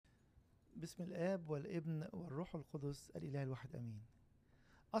بسم الآب والابن والروح القدس الإله الواحد أمين.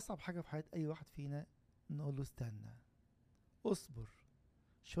 أصعب حاجة في حياة أي واحد فينا نقول له استنى، اصبر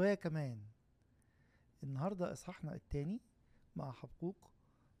شوية كمان. النهاردة إصحاحنا التاني مع حبقوق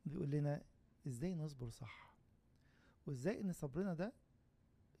بيقول لنا إزاي نصبر صح، وإزاي إن صبرنا ده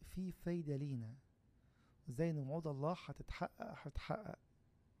فيه فايدة لينا، وإزاي إن وعود الله هتتحقق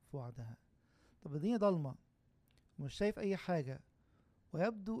في وعدها. طب الدنيا ضلمة ومش شايف أي حاجة،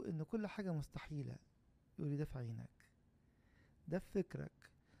 ويبدو إن كل حاجة مستحيلة. يقول لي ده في عينك، ده في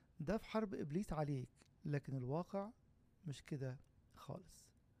فكرك، ده في حرب إبليس عليك، لكن الواقع مش كده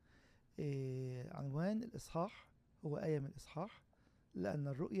خالص. عنوان الإصحاح هو آية من الإصحاح: لأن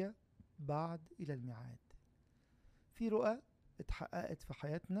الرؤية بعد إلى الميعاد. في رؤى اتحققت في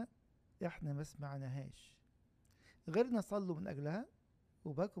حياتنا احنا ما سمعناهاش، غيرنا صلوا من أجلها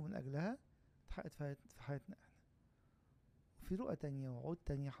وبكوا من أجلها، اتحققت في حياتنا احنا. وفي رؤى تانية ووعود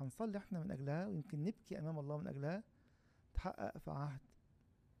تانية هنصلي احنا من أجلها ويمكن نبكي أمام الله من أجلها، تحقق في عهد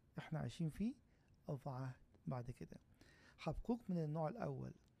احنا عايشين فيه أو في عهد بعد كده. حبقوق من النوع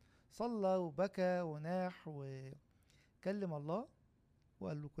الأول، صلى وبكى وناح وكلم الله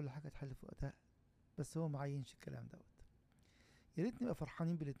وقال له كل حاجة تحل في وقتها، بس هو معينش الكلام دوت. يا ريت نبقى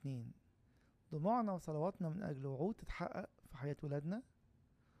فرحانين بالاتنين، دموعنا وصلواتنا من أجل وعود تتحقق في حياة ولادنا،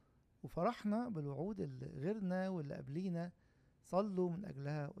 وفرحنا بالوعود اللي غيرنا واللي قبلينا صلوا من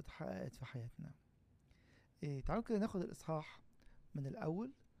أجلها وتحققت في حياتنا. تعالوا كده ناخد الإصحاح من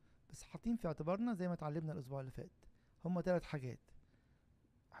الأول، بس حاطين في اعتبارنا زي ما اتعلمنا الأسبوع اللي فات هما 3 حاجات.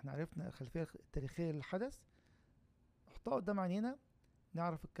 احنا عرفنا الخلفية التاريخية للحدث، نحطها قدام عينينا،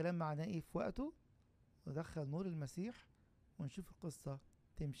 نعرف الكلام معناه ايه في وقته، ندخل نور المسيح ونشوف القصة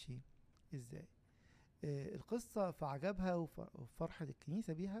تمشي ازاي. القصة في عجبها وفرحة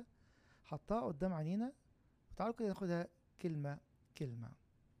الكنيسة بيها حطها قدام عينينا، وتعالوا كده ناخدها كلمة كلمة.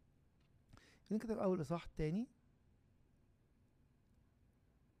 نكتب أول إصحاح التاني: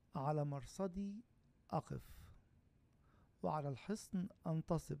 على مرصدي أقف وعلى الحصن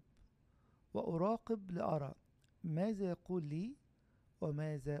أنتصب وأراقب لأرى ماذا يقول لي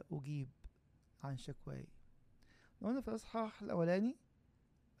وماذا أجيب عن شكواي. قلنا في الإصحاح الأولاني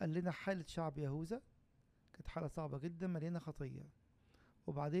قال لنا حالة شعب يهوذا كانت حالة صعبة جدا مليانة خطية،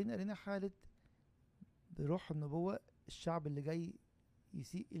 وبعدين قال لنا حالة بروح النبوة الشعب اللي جاي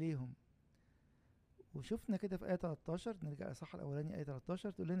يسيء إليهم. وشفنا كده في آية 13، نرجع الإصحاح الأولاني آية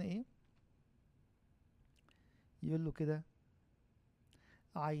 13 تقول لنا إيه؟ يقول له كده: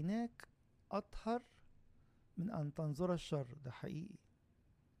 عيناك أطهر من أن تنظر الشر. ده حقيقي.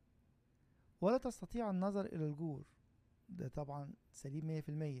 ولا تستطيع النظر إلى الجور. ده طبعا سليم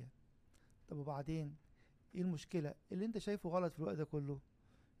 100%. طب وبعدين ايه المشكلة اللي انت شايفه غلط في الوقت ده كله؟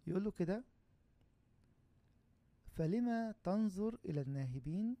 يقول له كده: فلما تنظر إلى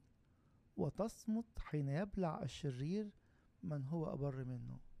الناهبين وتصمت حين يبلع الشرير من هو أبر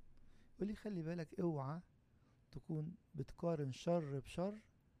منه. يقول لي خلي بالك، اوعى تكون بتقارن شر بشر،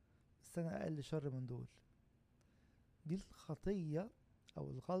 بس أنا أقل شر من دول. دي الخطية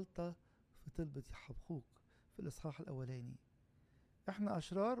أو الغلطة في طلبة حبقوق في الإصحاح الأولاني. احنا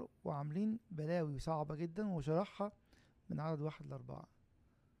أشرار وعاملين بلاوي صعبة جدا وشرحها من عدد 1 ل4،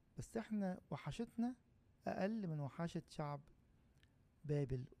 بس احنا وحشتنا أقل من وحشة شعب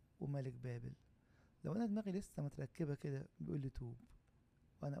بابل وملك بابل. لو أنا دماغي لسه متركبة كده بيقول لي توب،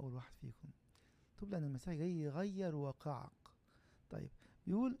 وأنا أول واحد فيكم توب، لأن المسيح جاي يغير واقعك. طيب،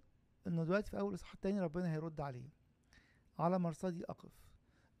 بيقول إنه دلوقتي في أول إصحاح التاني ربنا هيرد عليه: على مرصدي أقف.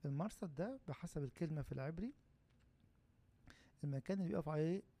 المرصد ده بحسب الكلمة في العبري المكان اللي بيقف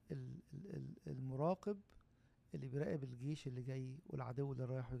عليه المراقب اللي بيراقب الجيش اللي جاي والعدو اللي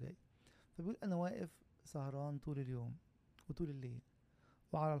رايح وجاي. فبيقول أنا واقف سهران طول اليوم وطول الليل،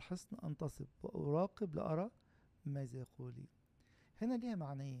 وعلى الحصن أنتصب وأراقب لأرى ماذا يقول لي. هنا ليها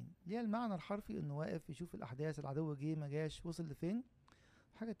معنيين: ليها المعنى الحرفي إنه واقف يشوف الأحداث، العدو جه ما جاش، وصل لفين.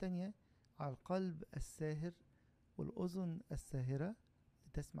 حاجة تانية: على القلب الساهر والأذن الساهرة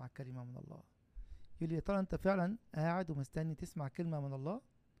لتسمع كلمة من الله. يقول لي يا ترى أنت فعلا قاعد ومستني تسمع كلمة من الله،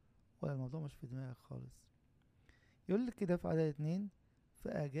 ولا الموضوع مش في دماغك خالص؟ يقول لك كده في عدد 2: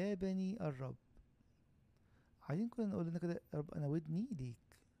 فأجابني الرب. عايزين كلنا نقول لنا كده: يا رب أنا ودني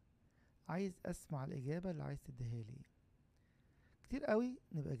ليك، عايز أسمع الإجابة اللي عايز تديها لي. كتير قوي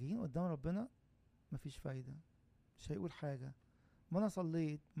نبقى جايين قدام ربنا مفيش فايدة، مش هيقول حاجة، ما أنا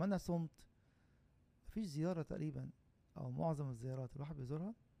صليت، ما أنا صمت. مفيش زيارة تقريبا، أو معظم الزيارات الواحد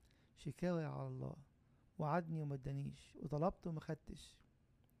بيزورها شكاوي على الله: وعدني وما ادانيش، وطلبت وما خدتش.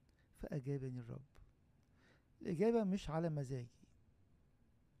 فأجابني الرب. الإجابة مش على مزاجي،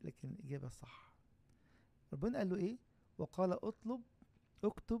 لكن الإجابة الصح. ربنا قال له إيه؟ وقال اطلب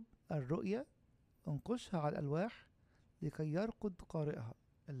اكتب الرؤية انقشها على الألواح لكي يرقد قارئها.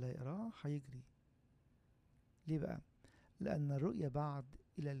 اللي يقراها هيجري. ليه بقى؟ لأن الرؤية بعد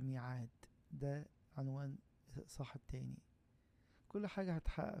إلى الميعاد. ده عنوان الإصحاح التاني. كل حاجة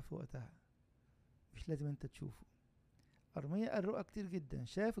هتحقق في وقتها، مش لازم انت تشوفه. أرميا قال رؤى كتير جدا،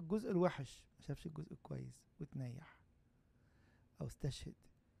 شاف الجزء الوحش ما شافش الجزء الكويس وتنيح أو استشهد.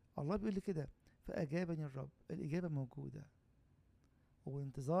 الله بيقول لي كده: فأجابني الرب. الإجابة موجودة،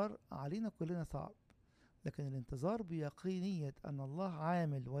 والانتظار علينا كلنا صعب، لكن الانتظار بيقينية أن الله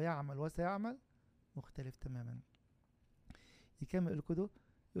عامل ويعمل وسيعمل مختلف تماما. يكمل يقول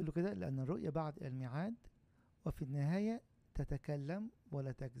له كده: لأن الرؤية بعد الميعاد، وفي النهاية تتكلم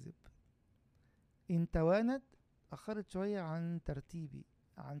ولا تكذب. إن توانت، أخرت شوية عن ترتيبي،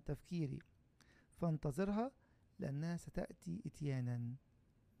 عن تفكيري، فانتظرها، لأنها ستأتي إتيانا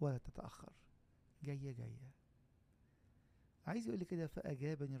ولا تتأخر. جاية جاية. عايز يقول لي كده: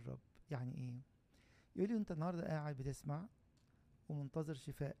 فأجابني الرب. يعني إيه؟ يقول لي: أنت النهاردة قاعد بتسمع ومنتظر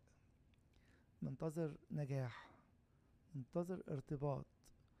شفاء، منتظر نجاح، منتظر ارتباط،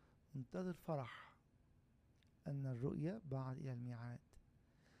 منتظر فرح، أن الرؤية بعد إلى الميعاد.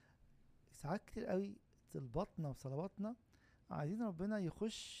 ساعات كتير قوي طلباتنا وصلواتنا عايزين ربنا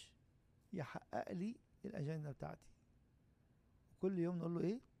يخش يحقق لي الأجندة بتاعتي، وكل يوم نقول له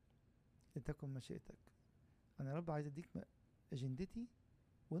إيه؟ لتكن مشيئتك. أنا يا رب عايز أديك أجندتي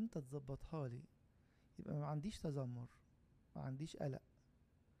وأنت تظبطها لي. يبقى ما عنديش تذمر، ما عنديش قلق،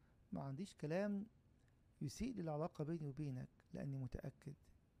 ما عنديش كلام يسيء للعلاقة بيني وبينك، لأني متأكد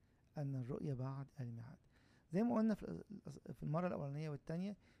أن الرؤية بعد الميعاد. زي ما قلنا في المرة الأولانية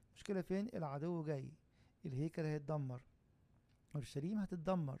والتانية، مشكلة فين؟ العدو جاي، الهيكل هيتدمر، اورشليم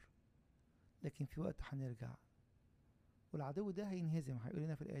هتتدمر، لكن في وقت هنرجع، والعدو ده هينهزم. هيقول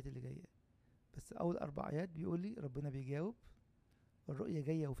لنا في الآيات اللي جاية. بس أول 4 آيات بيقول لي ربنا بيجاوب، الرؤية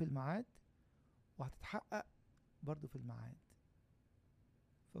جاية وفي الميعاد، وهتتحقق برضو في الميعاد.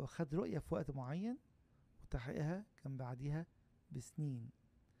 فهو خد رؤية في وقت معين، وتحقيقها كان بعديها بسنين.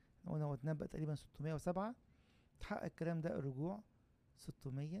 قلنا هو اتنبأ تقريبا 607، تحقق الكلام ده الرجوع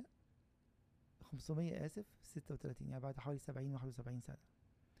 500 36، يعني بعد حوالي 71 سنة.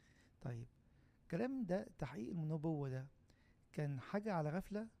 طيب، الكلام ده تحقيق النبوة ده كان حاجة على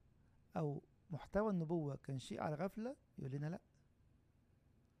غفلة، أو محتوى النبوة كان شيء على غفلة؟ يقول لنا لأ.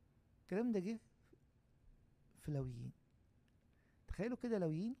 الكلام ده جه في لاويين. تخيلوا كده،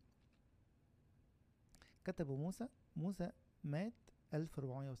 لاويين كتبه موسى مات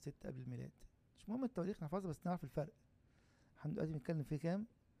 1406 قبل الميلاد. مش مهم التواريخ نحفظها، بس نعرف الفرق. احنا دلوقتي بنتكلم في كام؟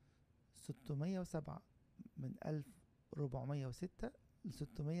 607. من 1406 ل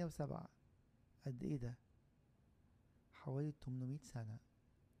 607. قد ايه ده؟ حوالي 800 سنة.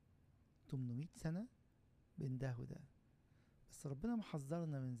 800 سنة بندهو ده. بس ربنا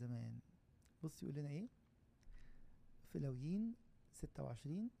محذرنا من زمان. بص يقول لنا ايه في لاويين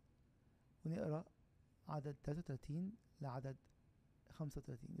 26، ونقرا عدد 33 لعدد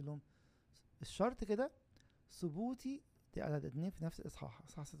 35. يقول لهم الشرط كده: ثبوتي، دي عدد 2 في نفس الاصحاح،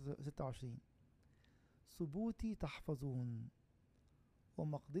 اصحاح 26. ثبوتي تحفظون،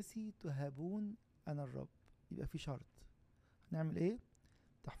 ومقدسي تهابون، انا الرب. يبقى في شرط. هنعمل ايه؟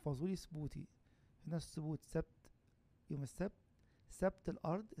 تحفظوا لي ثبوتي. هنا الثبوت سبت، يوم السبت، سبت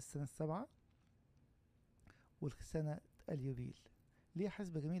الارض السنة 7، والسنة اليوبيل. ليه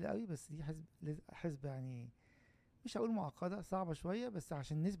حسبة جميلة قوي، بس دي حسبة يعني مش هقول معقدة، صعبة شوية، بس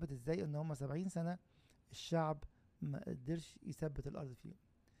عشان نثبت ازاي ان هم 70 سنة الشعب ما قدرش يثبت الارض فيهم.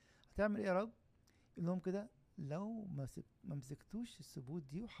 هتعمل ايه يا رب؟ يقول لهم كده: لو ما مسكتوش الثبوت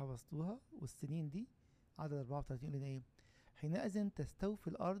دي وحفظتوها والسنين دي. عدد 34 يقول لنا ايه؟ حينئذ تستوفي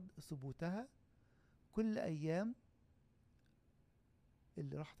الارض ثبوتها كل ايام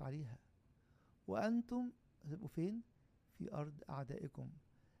اللي راحت عليها، وانتم هتبقوا فين؟ في ارض اعدائكم.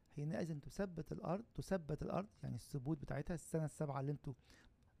 حينئذ تثبت الارض، يعني الثبوت بتاعتها السنة 7 اللي انتوا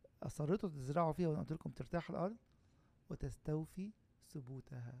اصرتوا تزرعوا فيها، وانا قلت لكم ترتاح الارض، وتستوفي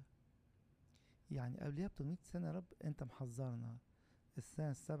ثبوتها. يعني قبلها ب 800 سنة يا رب انت محذرنا.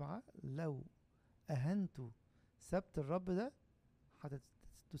 السنة 7 لو اهنتوا سبت الرب ده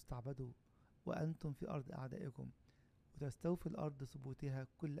هتستعبدوا، وانتم في ارض اعدائكم، وتستوفي الارض ثبوتها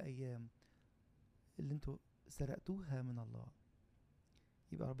كل ايام اللي انتوا سرقتوها من الله.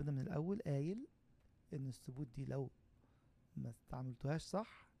 يبقى ربنا من الاول قايل ان الثبوت دي لو ما استعملتوهاش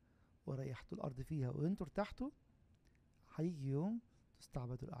صح وريحتوا الارض فيها وانتوا ارتحتوا، هيجي يوم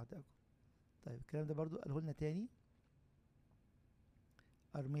تستعبدوا لاعدائكم. طيب، الكلام ده برضو قاله لنا تاني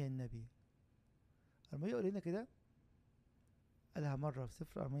ارميا النبي. ارميا يقول لنا كده، قالها مرة في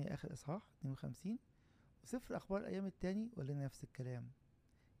سفر ارميا اخر اصحاح 52، وسفر اخبار الايام التاني قال لنا نفس الكلام.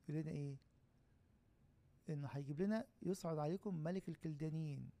 يقول لنا ايه؟ انه هيجيب لنا يصعد عليكم ملك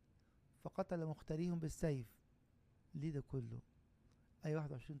الكلدانيين فقتل مختاريهم بالسيف. ليه ده كله؟ آية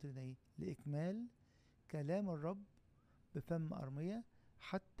 21 تقول لنا ايه؟ لإكمال كلام الرب بفم أرمية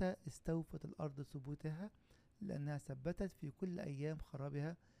حتى استوفت الأرض ثبوتها لأنها ثبتت في كل أيام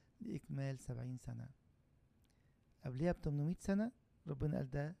خرابها لإكمال 70 سنة. قبلها ب800 سنة ربنا قال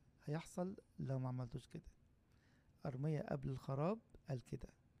ده هيحصل لو ما عملتوش كده. أرمية قبل الخراب قال كده.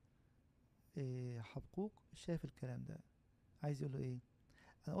 حبقوق شاف الكلام ده، عايز يقوله ايه؟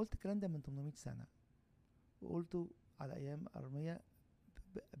 انا قلت الكلام ده من 800 سنة وقلته على ايام أرمية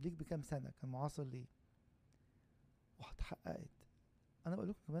قبليك بكام سنة، كان معاصر ليه واتحققت. انا بقول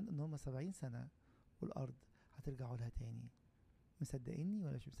لكم كمان ان هم 70 سنة والارض هترجعوا لها تاني. مصدقيني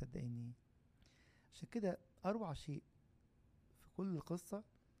ولا مش مصدقيني؟ عشان كده اروع شيء في كل القصة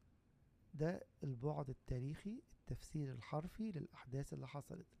ده البعد التاريخي، التفسير الحرفي للأحداث اللي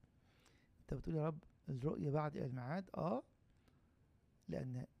حصلت. انت بتقول يا رب الرؤية بعد الميعاد،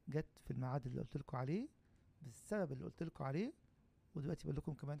 لأن جت في الميعاد اللي قلت لكم عليه بالسبب اللي قلت لكم عليه، ودلوقتي بقول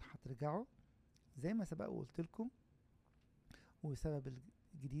لكم كمان هترجعوا زي ما سبق وقلت لكم، وسبب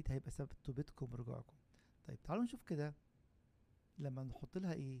الجديد هيبقى سبب توبتكم ورجوعكم. طيب تعالوا نشوف كده لما نحط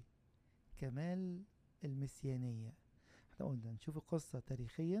لها ايه؟ كمال المسيانية. احنا قلنا نشوف القصة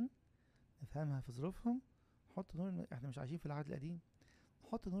تاريخيا نفهمها في ظروفهم، نحط نور، احنا مش عايشين في العهد القديم،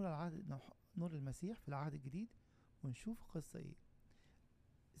 نحط نور العهد، نور المسيح في العهد الجديد ونشوف القصة ايه.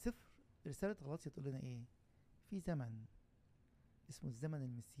 سفر رسالة غلاطيا تقول لنا ايه؟ في زمن اسمه الزمن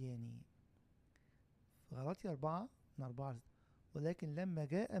المسياني في غلاطيا 4 من 4 ولكن لما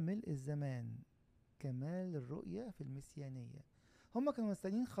جاء ملء الزمان كمال الرؤية في المسيانية. هما كانوا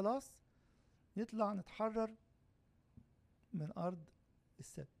مستنيين خلاص نطلع نتحرر من أرض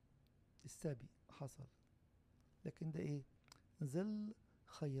السبي حصل، لكن ده ايه؟ ظل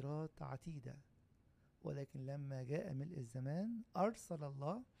خيرات عتيدة. ولكن لما جاء ملء الزمان أرسل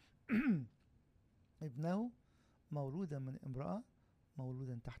الله ابنه مولودا من امرأة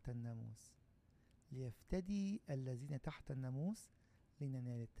مولودا تحت الناموس ليفتدي الذين تحت الناموس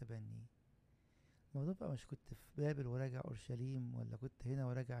لننال التبني. الموضوع بقى مش كنت في بابل وراجع أورشليم، ولا كنت هنا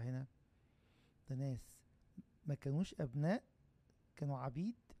وراجع هنا. ده ناس ما كانوش أبناء، كانوا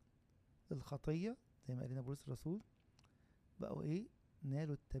عبيد للخطية زي ما قالنا بولس الرسول، بقوا ايه؟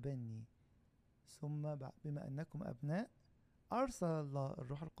 نالوا التبني. ثم بما أنكم أبناء أرسل الله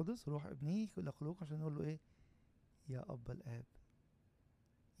الروح القدس روح ابنه إلى قلوبكم عشان نقول له ايه؟ يا أبا الآب.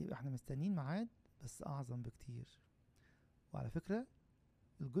 يبقى احنا مستنيين ميعاد بس أعظم بكتير. وعلى فكرة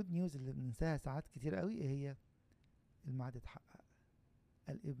الجود نيوز اللي بننساها ساعات كتير قوي ايه هي؟ الميعاد اتحقق،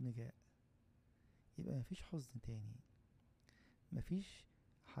 الابن جاء. يبقى مفيش حزن تاني، مفيش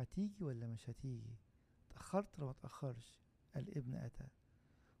هتيجي ولا مش هتيجي، اتأخرت ولا ما اتأخرش، الابن أتى.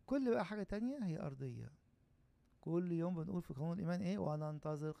 كل بقى حاجة تانية هي أرضية. كل يوم بنقول في قانون الإيمان ايه؟ وأنا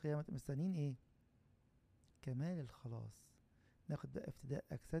أنتظر قيامة. مستنيين ايه؟ كمال الخلاص. ناخد بقى افتداء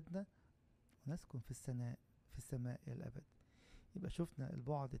أجسادنا ونسكن في السماء إلى الأبد. يبقى شفنا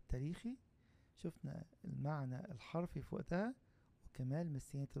البعد التاريخي، شفنا المعنى الحرفي في وقتها، وكمال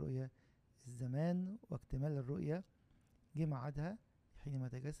مسيانية الرؤية الزمان واكتمال الرؤية جه ميعادها حينما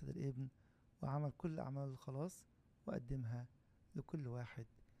تجسد الابن وعمل كل أعمال الخلاص وقدمها لكل واحد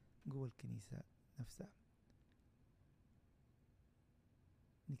جوه الكنيسة نفسها.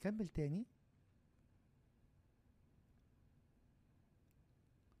 نكمل تاني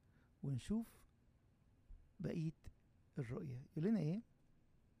ونشوف بقية الرؤية. يقول لنا ايه؟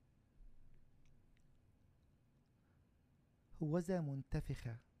 هوذا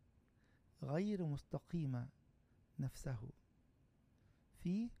منتفخة غير مستقيمة نفسه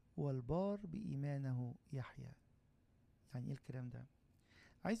فيه والبار بإيمانه يحيا. يعني ايه الكلام ده؟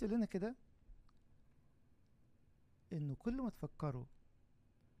 عايز يقول لنا كده انه كل ما تفكروا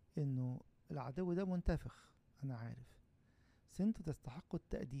انه العدو ده منتفخ، انا عارف انتوا تستحقوا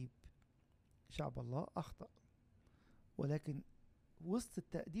التأديب، شعب الله اخطأ، ولكن وسط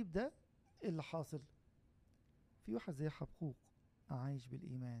التأديب ده اللي حاصل في واحد زي حبقوق عايش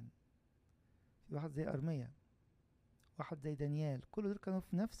بالإيمان، في واحد زي أرميا، واحد زي دانيال، كل دول كانوا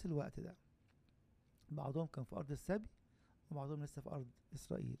في نفس الوقت ده. بعضهم كان في أرض السبي وبعضهم لسه في أرض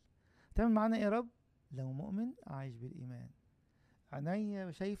إسرائيل. تعمل معانا إيه يا رب؟ لو مؤمن عايش بالإيمان،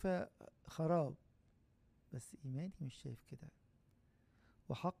 عينيا شايفة خراب بس إيماني مش شايف كده.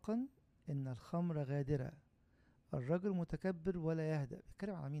 وحقا إن الخمر غادرة، الرجل متكبر ولا يهدأ.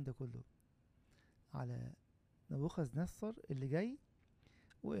 بيتكلم على مين ده كله؟ على نبوخذ نصر اللي جاي،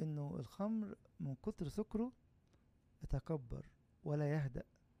 وإنه الخمر من كتر سكره يتكبر ولا يهدأ،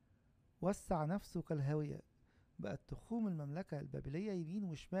 وسع نفسه كالهاوية، بقت تخوم المملكة البابلية يمين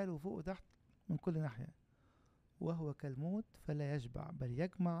وشمال وفوق وتحت من كل ناحية، وهو كالموت فلا يشبع، بل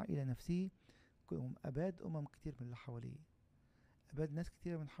يجمع إلى نفسه أباد كتير من اللي حواليه. أباد ناس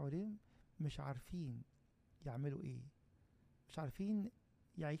كتير من حواليه مش عارفين يعملوا إيه، مش عارفين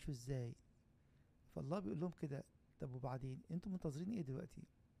يعيشوا إزاي. فالله بيقول لهم كده: طب وبعدين انتوا منتظرين ايه دلوقتي؟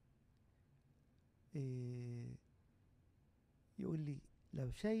 إيه؟ يقول لي: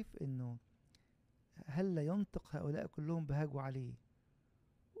 لو شايف انه هل لا ينطق هؤلاء كلهم بهجوا عليه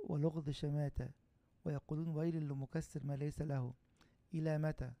ولغض شماتة ويقولون ويل لمكسر ما ليس له، إلى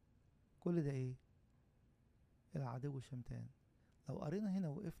متى؟ كل ده إيه؟ العدو شمتان. لو قرينا هنا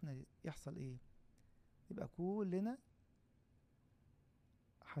وقفنا يحصل إيه؟ يبقى كلنا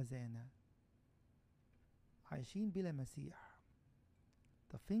حزانة، عايشين بلا مسيح.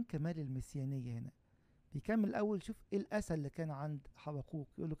 طب فين كمال المسيانية هنا؟ بيكمل الأول. شوف إيه الأسى اللي كان عند حبقوق.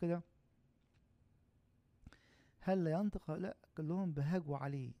 يقوله كده: هل لا ينطق هؤلاء كلهم بهجوا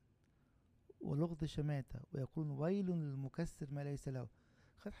عليه ولغض شماتة ويقولون ويل للمكسر ما ليس له.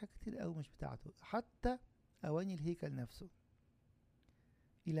 خد حاجات كتير قوي مش بتاعته، حتى أواني الهيكل نفسه.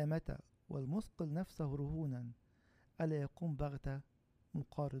 إلى متى والمثقل نفسه رهونا، ألا يقوم بغتة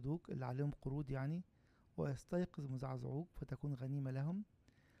مقارضوك اللي عليهم قروض يعني، ويستيقظ مزعزعوك فتكون غنيمة لهم،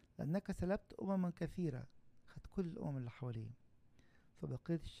 لأنك سلبت كثيرة. خد كل الأمم اللي حواليه،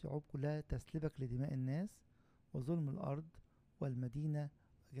 فبقية الشعوب كلها تسلبك لدماء الناس وظلم الأرض والمدينة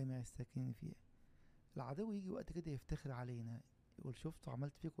وجميع الساكنين فيها. العدو يجي وقت كده يفتخر علينا، يقول: شفتوا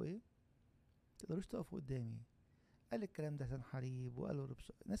عملت فيكوا ايه؟ تقدروش تقفوا قدامي. قال الكلام ده سنحريب، وقالوا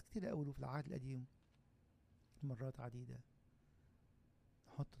ناس كتير قالوا في العهد القديم مرات عديدة.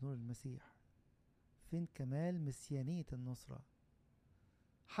 نحط نور المسيح. فين كمال مسيانية النصرة؟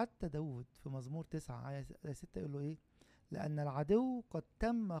 حتى داود في مزمور 9 آية 6 يقول له ايه: لأن العدو قد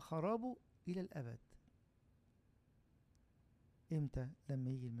تم خرابه إلى الأبد. امتى؟ لما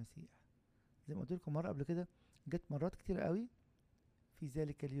يجي المسيح. زي ما قلت لكم مرة قبل كده، جت مرات كتير قوي في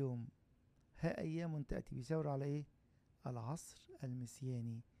ذلك اليوم ها أيام تأتي، بيشاور على إيه؟ العصر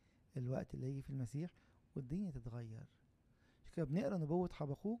المسياني، الوقت اللي يجي في المسيح والدنيا تتغير. عشان كده بنقرا نبوة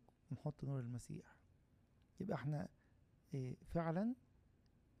حبقوق ونحط نور المسيح، يبقى احنا فعلا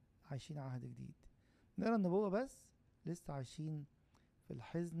عايشين عهد جديد. نقرا النبوة بس لسه عايشين في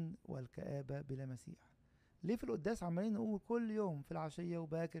الحزن والكآبة بلا مسيح. ليه في القداس عمالين نقول كل يوم في العشية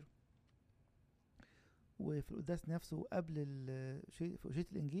وباكر، وفي القداس نفسه قبل في أشية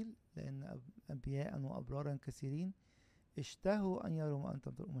الإنجيل: لأن أنبياء وأبرارا كثيرين اشتهوا أن يروا ما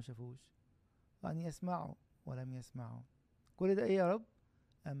أنتم ترون ما شافوش، وأن يسمعوا ولم يسمعوا. كل ده إيه يا رب؟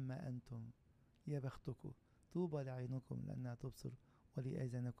 أما أنتم يا بختكم، طوبى لعينكم لأنها تبصر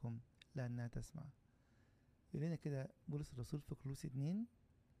ولآذانكم لأنها تسمع. يقول لنا كده بولس الرسول في كولوسي 2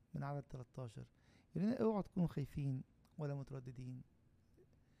 من عدد 13، يقول لنا: اوعوا تكونوا خايفين ولا مترددين.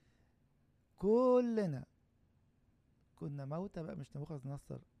 كلنا كنا موتى، بقى مش نبوخذ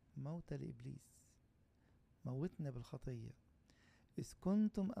نصر، موتى لإبليس، موتنا بالخطية، إذ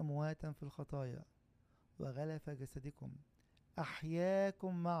كنتم أمواتا في الخطايا وغلف جسدكم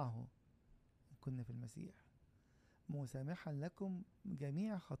أحياكم معه، كنا في المسيح، مسامحا لكم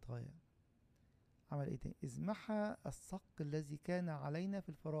جميع خطايا. عمل ايه تاني؟ إذ محى الصق الذي كان علينا في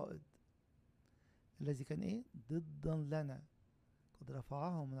الفرائض، الذي كان ايه؟ ضدا لنا، قد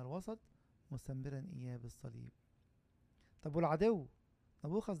رفعه من الوسط مسمرا إياه بالصليب. طب والعدو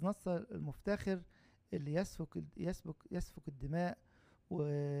نبوخذ نصر المفتخر اللي يسفك الدماء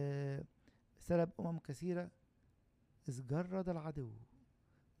وسلب كثيرة، إذ جرد العدو،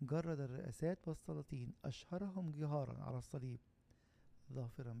 جرد الرئاسات والسلاطين، أشهرهم جهارا على الصليب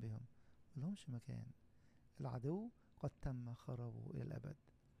ظافرا بهم، ملهمش مكان. العدو قد تم خرابه إلى الأبد.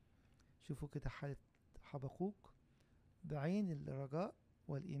 شوفوا كده حالة حبقوق بعين الرجاء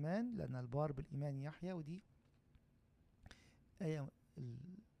والإيمان، لأن البار بالإيمان يحيا، ودي آية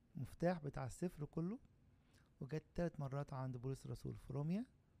المفتاح بتاع السفر كله، وجت 3 مرات عند بولس الرسول: في روميا،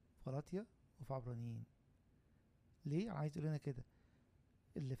 في غلاطيا، وفي عبرانيين. ليه عايز يقول لنا كده؟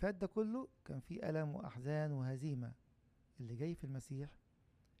 اللي فات ده كله كان فيه ألم وأحزان وهزيمة، اللي جاي في المسيح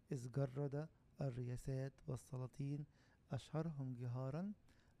إذ جرد الرياسات والسلاطين أشهرهم جهارا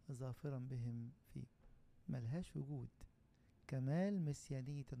ظافرا بهم فيه. ملهاش وجود. كمال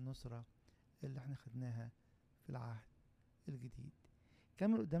مسيانية النصرة اللي احنا خدناها في العهد الجديد.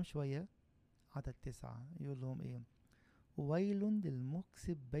 كمل قدام شوية عدد 9 يقول لهم ايه: ويل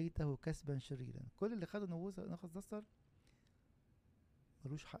للمكسب بيته كسبا شريرا. كل اللي خدوا نبوخذ نصر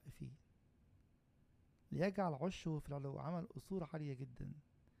ملوش حق فيه. ليجعل عشه في العلو، عمل قصور عالية جدا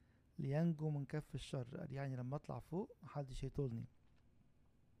لينجو من كف الشر. قال يعني لما اطلع فوق محدش هيطولني.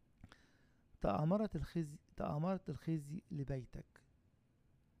 تآمرت الخزي لبيتك،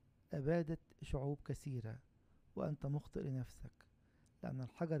 أبادت شعوب كثيرة، وأنت مخطئ لنفسك، لأن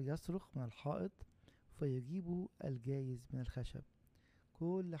الحجر يصرخ من الحائط فيجيب الجايز من الخشب.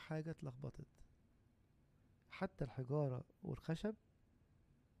 كل حاجة اتلخبطت، حتى الحجارة والخشب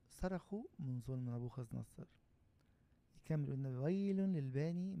صرخوا من ظلم نبوخذ نصر. يكمل إن ويل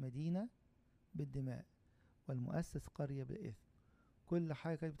للباني مدينة بالدماء والمؤسس قرية بالإثم. كل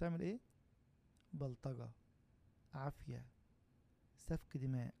حاجة كانت بتعمل إيه؟ بلطجة، عافية، سفك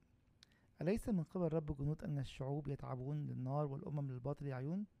دماء. أليس من قبل رب جنود أن الشعوب يتعبون للنار والأمم للباطل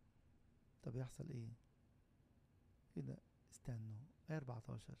يعيون؟ طب يحصل إيه؟ كده استنوا. آية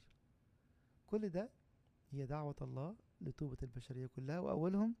 14. كل ده هي دعوة الله لتوبة البشرية كلها،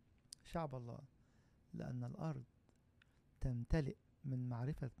 وأولهم شعب الله، لأن الأرض تمتلئ من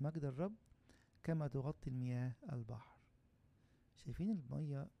معرفة مجد الرب كما تغطي المياه البحر. شايفين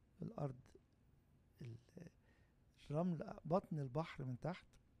المية، الأرض، الرمل، بطن البحر من تحت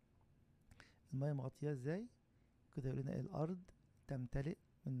المية مغطية ازاي؟ كده يقول لنا الأرض تمتلئ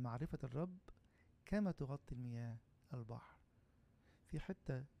من معرفة الرب كما تغطي المياه البحر. في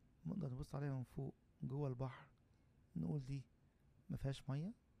حتة نقدر نبص عليها من فوق جوه البحر نقول دي مفيهاش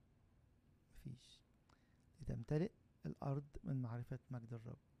مية؟ مفيش. لتمتلئ الأرض من معرفة مجد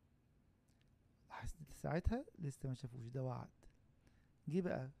الرب. ساعتها لسه ما شافوش، ده وعد. جه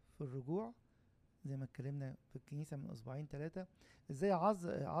بقى في الرجوع زي ما اتكلمنا في الكنيسة من أسبوعين 3، ازاي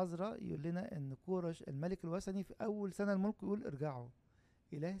عزرا يقول لنا ان كورش الملك الوثني في أول سنة الملك يقول ارجعوا.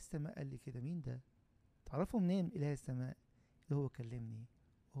 إله السماء قال لي كده. مين ده؟ تعرفوا منين إله السماء؟ اللي هو كلمني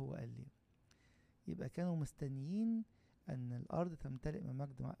وهو قال لي. يبقى كانوا مستنيين أن الأرض تمتلئ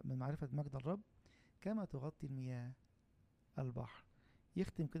من معرفة مجد الرب كما تغطي المياه البحر.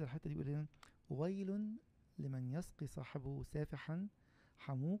 يختم كده الحتة دي يقول لنا ويل لمن يسقي صاحبه سافحا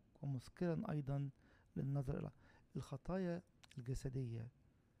حموق ومسكرا أيضا للنظر إلى الخطايا الجسدية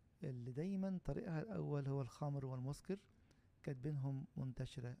اللي دايما طريقها الأول هو الخمر والمسكر، كانت بينهم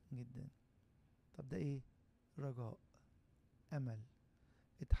منتشرة جدا. طب ده إيه؟ رجاء، أمل،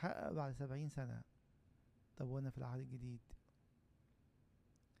 اتحقق بعد 70 سنة. طب وانا في العهد الجديد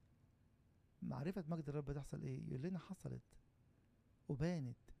معرفة مجد الرب تحصل ايه؟ يقول لنا حصلت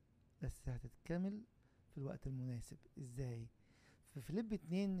وبانت، بس هتتكمل في الوقت المناسب. ازاي؟ في فيليب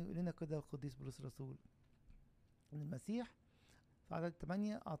 2 يقول لنا كده القديس بولس الرسول ان المسيح في عدد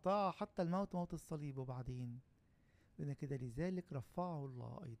 8 أطاع حتى الموت، موت الصليب. وبعدين لنا كده لذلك رفعه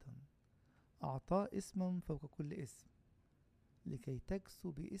الله أيضا، أعطاه اسما فوق كل اسم، لكي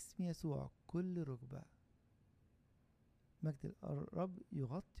تجسو باسم يسوع كل ركبة. مجد الرب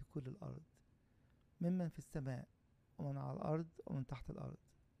يغطي كل الأرض، ممن في السماء ومن على الأرض ومن تحت الأرض.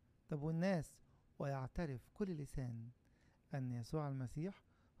 طب والناس ويعترف كل لسان أن يسوع المسيح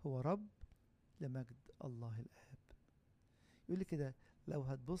هو رب لمجد الله الآب. يقول لي كده لو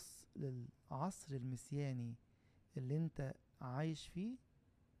هتبص للعصر المسياني اللي انت عايش فيه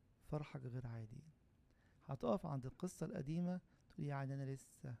فرحك غير عادي. هتقف عند القصة القديمة تقول يعني أنا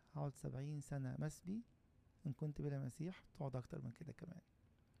لسه هقعد 70 سنة مسبي؟ إن كنت بلا مسيح تقعد أكتر من كده كمان.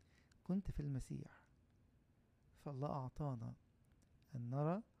 كنت في المسيح، فالله أعطانا أن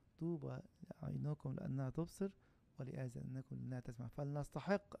نرى طوبى لأعينكم لأنها تبصر ولآذانكم لأنها تسمع،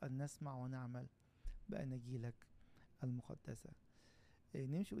 فلنستحق أن نسمع ونعمل بأناجيلك المقدسة.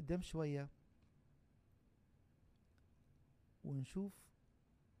 نمشي قدام شوية ونشوف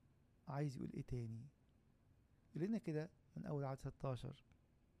عايز يقول ايه تاني. يقول لنا كده من أول عدد 16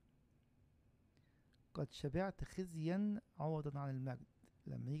 قد شبعت خزيا عوضا عن المجد.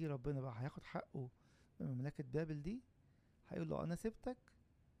 لما يجي ربنا بقى هياخد حقه بمملكة بابل دي، هيقول له أنا سبتك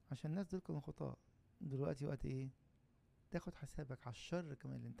عشان الناس دول كانوا خطاة، دلوقتي وقت ايه؟ تاخد حسابك على الشر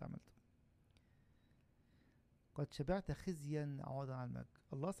كمان اللي انت عملته. قد شبعت خزيا عوضا عن المجد.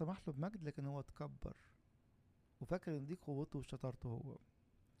 الله سمح له بمجد لكن هو اتكبر وفاكر ان دي قوته وشطارته هو.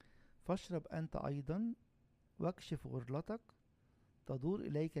 فاشرب انت ايضا واكشف غرلتك، تدور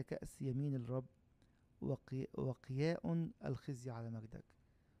اليك كأس يمين الرب وقياء الخزي على مجدك.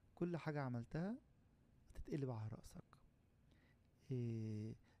 كل حاجة عملتها هتتقلب على رأسك.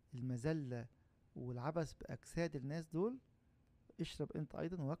 المذلة والعبث بأجساد الناس دول، اشرب انت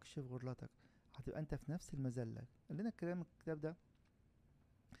ايضا واكشف غرلتك. هتبقى انت في نفس المذلة. قال لنا الكلام الكتاب ده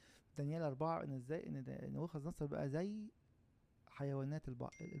دانيال 4 ان ازاي ان نبوخذ نصر بقى زي حيوانات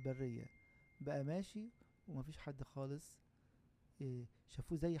البرية، بقى ماشي ومفيش حد خالص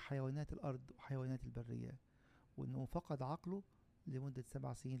شافوه زي حيوانات الأرض وحيوانات البرية، وإنه فقد عقله لمدة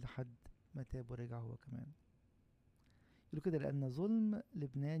 7 سنين لحد ما تاب ورجع هو كمان. يقولوا كده لأن ظلم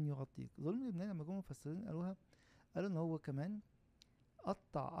لبنان يغطيك. ظلم لبنان لما جم المفسرين قالوا إن هو كمان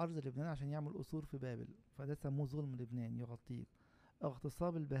قطع أرض لبنان عشان يعمل قصور في بابل، فده سموه ظلم لبنان يغطيه.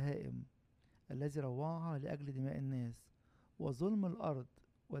 اغتصاب البهائم الذي روعها لأجل دماء الناس، وظلم الأرض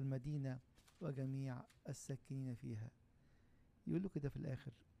والمدينة وجميع الساكنين فيها. يقول له كده في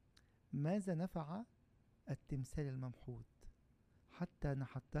الآخر: ماذا نفع التمثال الممحوت حتى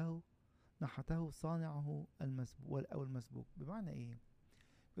نحته صانعه المسبوك أو المسبوك. بمعنى إيه؟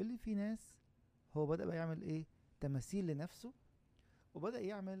 بيقول لي في ناس هو بدأ بقى يعمل إيه؟ تماثيل لنفسه، وبدأ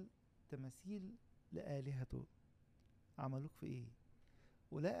يعمل تماثيل لآلهته. عملوك في إيه؟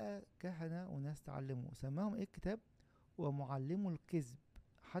 ولقى كهنة وناس تعلموا، سماهم إيه الكتاب؟ ومعلموا الكذب،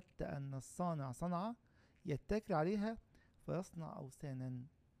 حتى أن الصانع صنعة يتكل عليها فيصنع أوثانا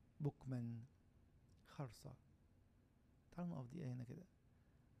بكما خرصة. تعالوا نقف دقيقة هنا كده.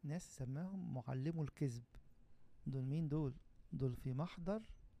 ناس سماهم معلموا الكذب. دول مين دول؟ دول في محضر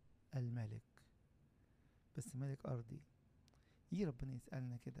الملك، بس ملك أرضي. يجي ربنا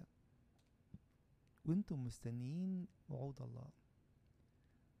يسألنا كده: وانتم مستنيين وعود الله،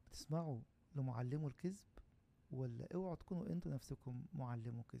 بتسمعوا لمعلموا الكذب، ولا اوعوا تكونوا انتوا نفسكم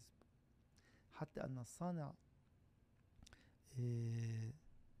معلموا كذب؟ حتى أن الصانع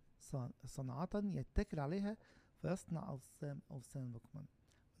صنعة يتكل عليها فيصنع أوثان بكما.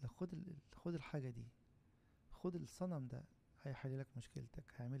 ولا خد الحاجة دي، خد الصنم ده، هيحل لك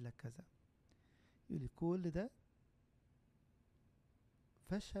مشكلتك، هيعمل لك كذا. يقول لي كل ده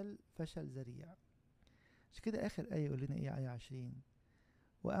فشل ذريع. عشان كده آخر آية يقول لنا إيه؟ آية 20: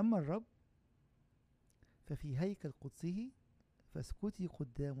 وأما الرب ففي هيكل قدسه فاسكتي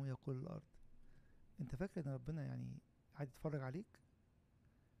قدامه يقول الأرض. أنت فاكر إن ربنا يعني قاعد يتفرج عليك؟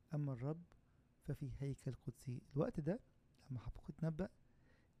 أما الرب ففي هيكل قدسه. الوقت ده لما حبقوق اتنبأ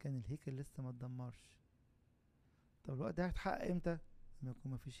كان الهيكل لسه ما اتدمرش. طب الوقت ده هيتحقق امتى؟ لما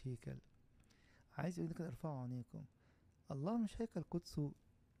يكون مفيش هيكل. عايز يقول كده: ارفعوا عينيكم، الله مش هيكل قدسه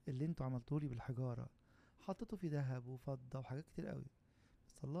اللي انتوا عملتولي بالحجارة، حطيته في ذهب وفضة وحاجات كتير قوي،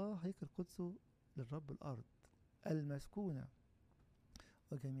 بس الله هيكل قدسه للرب الأرض المسكونة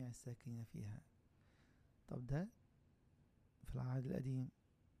وجميع الساكنين فيها. طب ده في العهد القديم.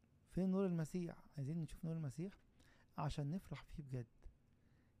 فين نور المسيح؟ عايزين نشوف نور المسيح عشان نفرح فيه بجد.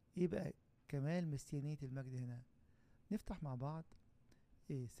 ايه بقى كمال مسيانية المجد هنا؟ نفتح مع بعض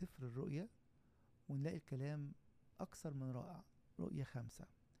سفر الرؤيا ونلاقي الكلام أكثر من رائع. رؤيا 5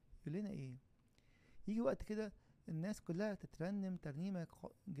 يقول لنا إيه؟ يجي وقت كده الناس كلها تترنم ترنيمة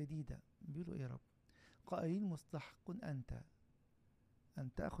جديدة. بيقولوا إيه يا رب؟ قائلين: مستحق أنت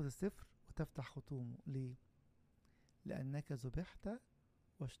أن تأخذ السفر وتفتح ختومه. ليه؟ لأنك ذبحت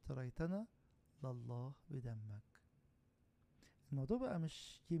واشتريتنا لله بدمك. الموضوع بقى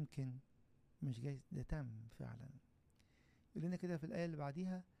مش يمكن، مش جايز، ده تم فعلا. يقول لنا كده في الآية اللي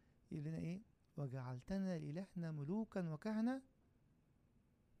بعديها، يقول لنا إيه؟ وجعلتنا لإلهنا ملوكا وكهنة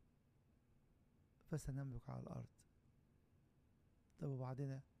فسنملك على الأرض. طب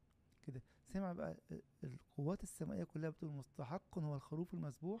وبعدين كده سمع بقى القوات السمائية كلها بتقول: مستحق هو الخروف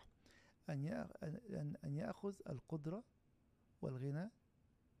المذبوح أن يأخذ القدرة والغنى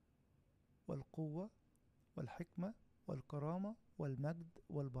والقوة والحكمة والكرامة والمجد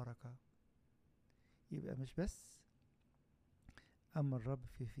والبركة. يبقى مش بس أما الرب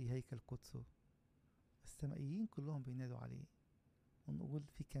في هيكل قدسه، السمائيين كلهم بينادوا عليه، ونقول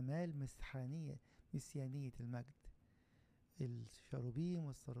في كمال مسيانية المجد. الشاروبيم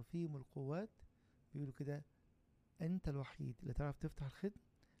والصرافيم والقوات بيقولوا كده: أنت الوحيد اللي تعرف تفتح الختم،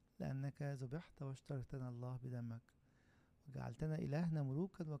 لأنك ذبحت واشتريتنا الله بدمك، وجعلتنا إلهنا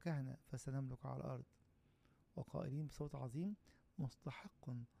ملوكا وكهنة فسنملك على الأرض. وقائلين بصوت عظيم: مستحق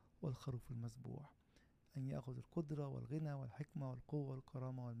والخروف المذبوح أن يأخذ القدرة والغنى والحكمة والقوة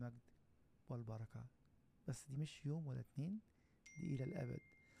والكرامة والمجد والبركة. بس دي مش يوم ولا اتنين، دي إلى الأبد.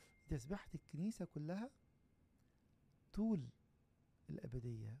 دي تسبحة الكنيسة كلها طول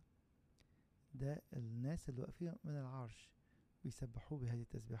الأبدية. ده الناس اللي واقفين من العرش بيسبحوه بهذه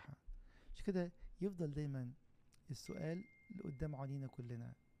التسبيحة. مش كده يفضل دايما السؤال اللي قدام عينينا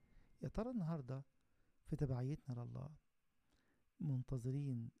كلنا: يا ترى النهاردة في تبعيتنا لله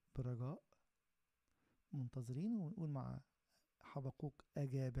منتظرين برجاء، منتظرين ونقول مع حبقوق: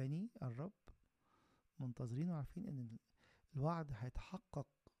 أجابني الرب. منتظرين وعارفين ان الوعد هيتحقق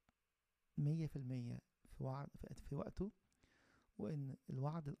 100% في وقته، وان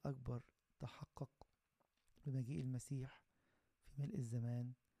الوعد الأكبر تحقق بمجيء المسيح في ملء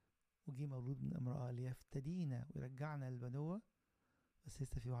الزمان، وجي مولود من امرأة ليفتدينا ويرجعنا للبنوة. بس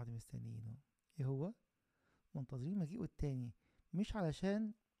لسه في وعد مستنيينه. ايه هو؟ منتظرين مجيئه التاني، مش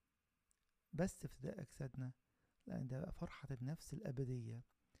علشان بس افتداء أجسادنا، لأن ده بقى فرحة النفس الأبدية،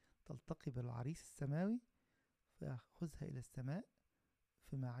 تلتقي بالعريس السماوي فيأخذها إلى السماء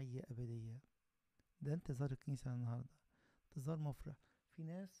في معية أبدية. ده انتظار الكنيسة النهاردة، انتظار مفرح. في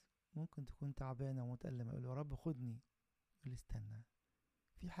ناس ممكن تكون تعبانة ومتألمة، يقول يا رب خدني، يقول لي استنى،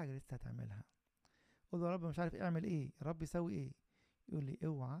 في حاجة لسه هتعملها. قول يا رب مش عارف اعمل ايه، يا رب يسوي ايه، يقول لي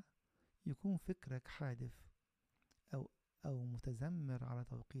اوعى يكون فكرك حادف أو متذمر على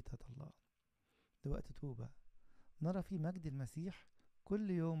توقيتة الله. ده وقت توبة نرى فيه مجد المسيح كل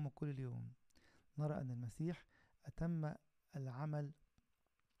يوم وكل يوم. نرى أن المسيح أتم العمل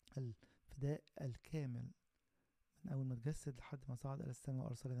الفداء الكامل من أول ما تجسد لحد ما صعد إلى السماء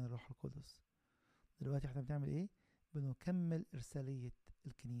وأرسل لنا الروح القدس. دلوقتي احنا بنعمل ايه؟ بنكمل إرسالية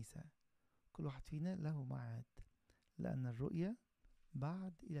الكنيسة. كل واحد فينا له ميعاد، لأن الرؤية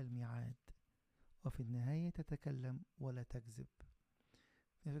بعد إلى الميعاد، وفي النهاية تتكلم ولا تكذب.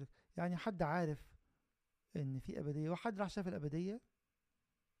 يعني حد عارف ان في أبدية وحد راح شاف الأبدية،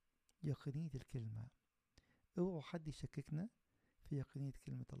 يقينية الكلمة. اوعوا حد يشككنا في يقينية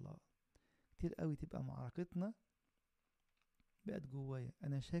كلمة الله. كتير قوي تبقى معركتنا بقت جوايا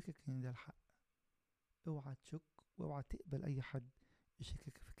انا شاكك ان ده الحق. اوعى تشك واوعى تقبل اي حد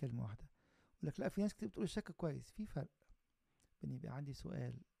يشكك في كلمة واحدة. يقول لك لا، في ناس كتير بتقول الشك كويس. في فرق بين يبقى عندي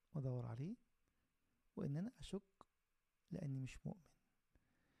سؤال وادور عليه، وان انا اشك لاني مش مؤمن.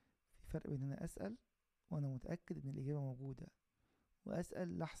 في فرق بين ان انا اسأل وانا متأكد ان الاجابة موجودة،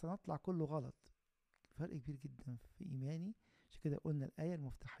 واسأل لحسن اطلع كله غلط. فرق كبير جدا في ايماني. عشان كده قلنا الآية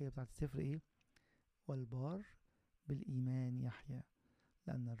المفتاحية بتاعت السفر ايه؟ والبار بالإيمان يحيى،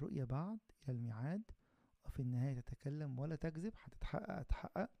 لأن الرؤية بعد إلى الميعاد، وفي النهاية تتكلم ولا تكذب.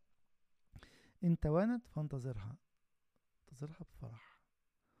 هتتحقق إن توانت فانتظرها، انتظرها بفرح،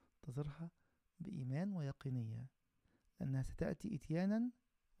 انتظرها بإيمان ويقينية، لأنها ستأتي إتيانا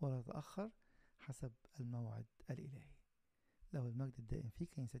ولا تتأخر حسب الموعد الإلهي. له المجد الدائم في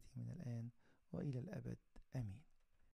كنيسته من الآن وإلى الأبد، آمين.